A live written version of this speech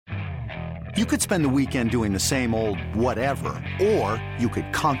You could spend the weekend doing the same old whatever, or you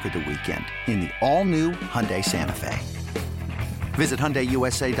could conquer the weekend in the all-new Hyundai Santa Fe. Visit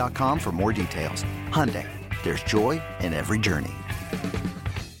HyundaiUSA.com for more details. Hyundai, there's joy in every journey.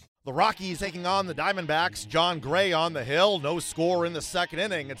 The Rockies taking on the Diamondbacks. John Gray on the hill. No score in the second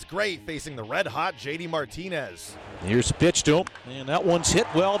inning. It's Gray facing the red-hot J.D. Martinez. Here's a pitch to him, and that one's hit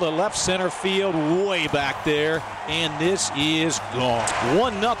well to left center field, way back there, and this is gone.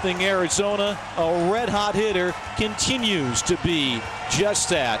 1-0 Arizona. A red-hot hitter continues to be just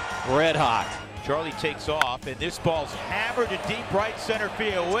that, red-hot. Charlie takes off, and this ball's hammered to deep right center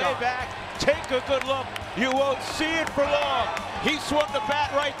field, way back. Take a good look. You won't see it for long. He swung the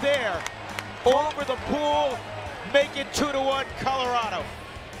bat right there. Over the pool, make it 2-1 Colorado.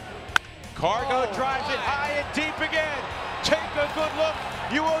 Cargo drives it high and deep again. Take a good look.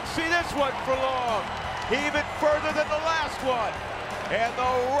 You won't see this one for long. Even further than the last one. And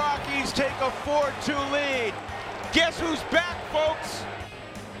the Rockies take a 4-2 lead. Guess who's back, folks?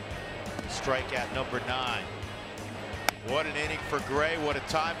 Strikeout number 9. What an inning for Gray. What a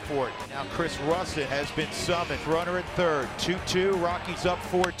time for it. Now Chris Russin has been summoned. Runner at third. 2-2. Rockies up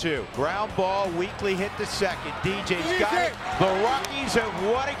 4-2. Ground ball. Weekly hit to second. DJ's got it. The Rockies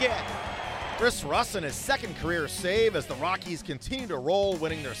have won again. Chris Russin, his second career save as the Rockies continue to roll,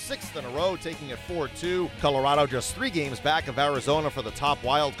 winning their 6th in a row, taking it 4-2. Colorado just 3 games back of Arizona for the top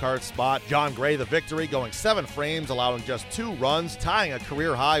wild card spot. John Gray the victory, going 7 frames, allowing just 2 runs, tying a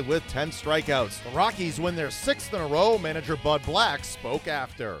career high with 10 strikeouts. The Rockies win their 6th in a row. Manager Bud Black spoke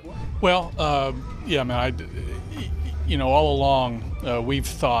after. Well, yeah, man, all along we've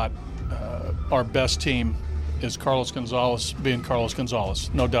thought our best team is Carlos Gonzalez being Carlos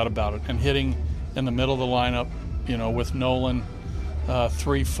Gonzalez, no doubt about it, and hitting in the middle of the lineup, with Nolan,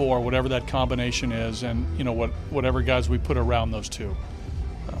 3-4, whatever that combination is, and whatever guys we put around those two.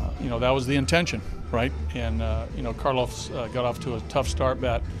 That was the intention, right? And Carlos got off to a tough start,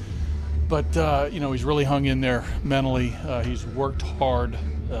 but he's really hung in there mentally. He's worked hard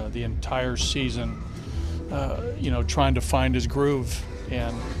the entire season, trying to find his groove,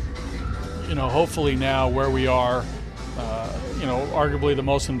 and hopefully now where we are, arguably the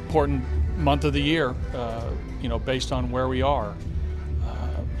most important month of the year, based on where we are.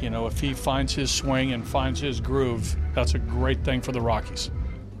 If he finds his swing and finds his groove, that's a great thing for the Rockies.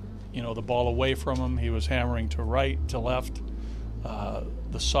 The ball away from him, he was hammering to right, to left.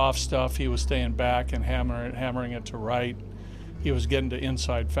 The soft stuff, he was staying back and hammering it to right. He was getting to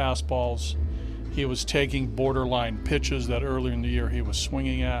inside fastballs. He was taking borderline pitches that earlier in the year he was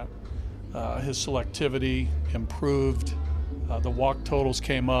swinging at. His selectivity improved. The walk totals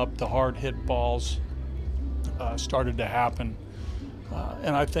came up. The hard hit balls started to happen.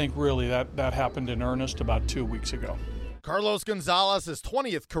 And I think really that happened in earnest about 2 weeks ago. Carlos Gonzalez, his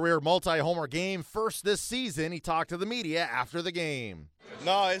 20th career multi-homer game, first this season. He talked to the media after the game.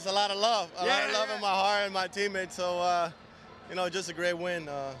 No, it's a lot of love. A lot of love in my heart and my teammates. So, just a great win,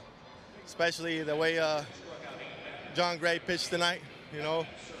 especially the way John Gray pitched tonight.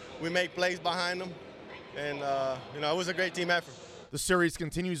 We make plays behind them, and, it was a great team effort. The series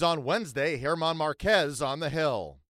continues on Wednesday. German Marquez on the hill.